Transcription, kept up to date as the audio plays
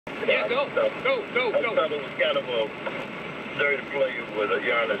Yeah, go. I thought it was kind of a dirty play with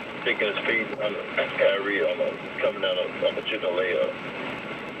Giannis sticking his feet on Kyrie coming out on the chicken layup.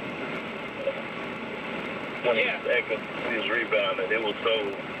 When he was acting his rebound, and it was so,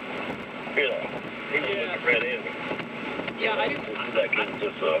 he was looking right in. Yeah,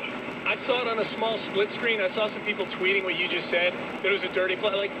 I saw it on a small split screen. I saw some people tweeting what you just said. That it was a dirty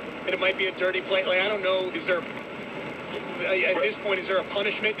play, that it might be a dirty play. I don't know. Is there, at this point, is there a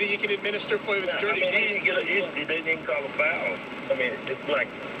punishment that you can administer for it was dirty? They didn't call a foul. I mean, it's like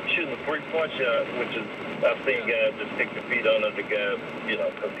shooting a three-point shot, which is, I've seen guys just stick their feet on the guy,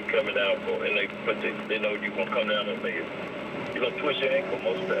 because he's coming out, and they know you're going to come down and you're going to twist your ankle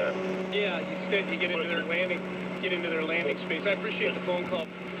most of the time. Yeah, instead you get into their landing space. I appreciate the phone call,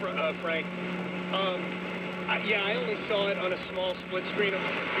 Frank. I only saw it on a small split screen of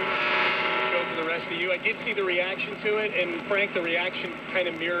show for the rest of you. I did see the reaction to it, and Frank, the reaction kind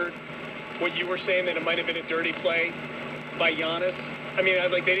of mirrored what you were saying, that it might have been a dirty play by Giannis. I mean,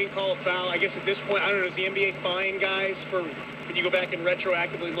 they didn't call a foul. I guess at this point, I don't know, does the NBA fine guys for, when you go back and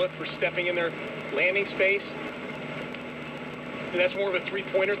retroactively look for stepping in their landing space? And that's more of a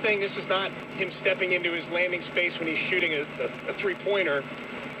three-pointer thing. This is not him stepping into his landing space when he's shooting a three-pointer.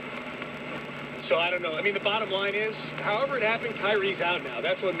 So I don't know. I mean, the bottom line is, however it happened, Kyrie's out now.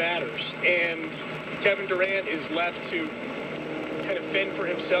 That's what matters. And Kevin Durant is left to kind of fend for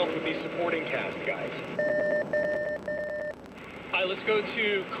himself with these supporting cast guys. All right, let's go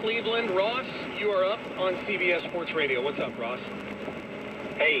to Cleveland. Ross, you are up on CBS Sports Radio. What's up, Ross?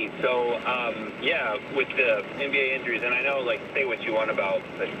 Hey, so, with the NBA injuries, and I know, say what you want about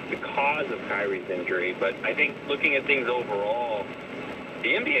the cause of Kyrie's injury, but I think looking at things overall,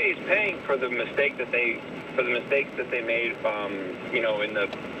 the NBA is paying for the mistakes that they made, in the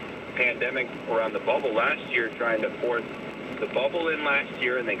pandemic around the bubble last year, trying to force the bubble in last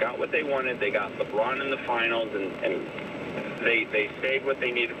year, and they got what they wanted. They got LeBron in the finals, and they saved what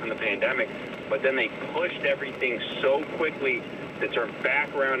they needed from the pandemic, but then they pushed everything so quickly to turn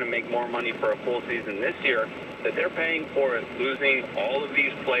back around and make more money for a full season this year, that they're paying for it, losing all of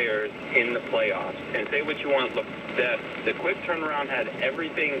these players in the playoffs. And say what you want, look, the quick turnaround had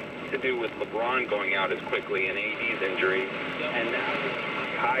everything to do with LeBron going out as quickly and AD's injury. And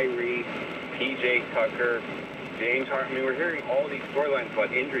now Kyrie, PJ Tucker, James Harden. I mean, we're hearing all these storylines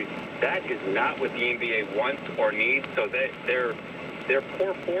about injuries. That is not what the NBA wants or needs. So that their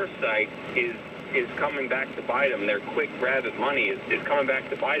poor foresight is coming back to bite them. Their quick grab at money is coming back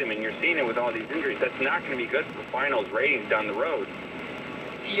to bite them, and you're seeing it with all these injuries. That's not going to be good for finals ratings down the road.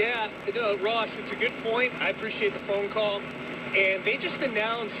 Yeah, Ross, it's a good point. I appreciate the phone call. And they just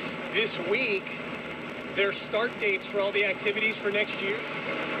announced this week their start dates for all the activities for next year.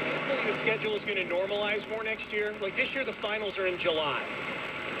 Hopefully the schedule is going to normalize more next year. Like this year, the finals are in July.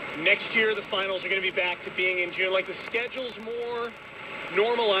 Next year, the finals are going to be back to being in June. Like the schedule's more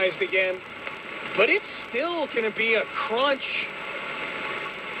normalized again. But it's still going to be a crunch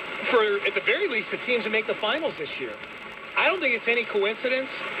for, at the very least, the teams that make the finals this year. I don't think it's any coincidence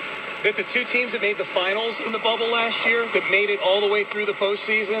that the two teams that made the finals in the bubble last year, that made it all the way through the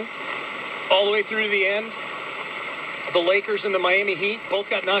postseason, all the way through the end, the Lakers and the Miami Heat, both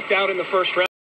got knocked out in the first round.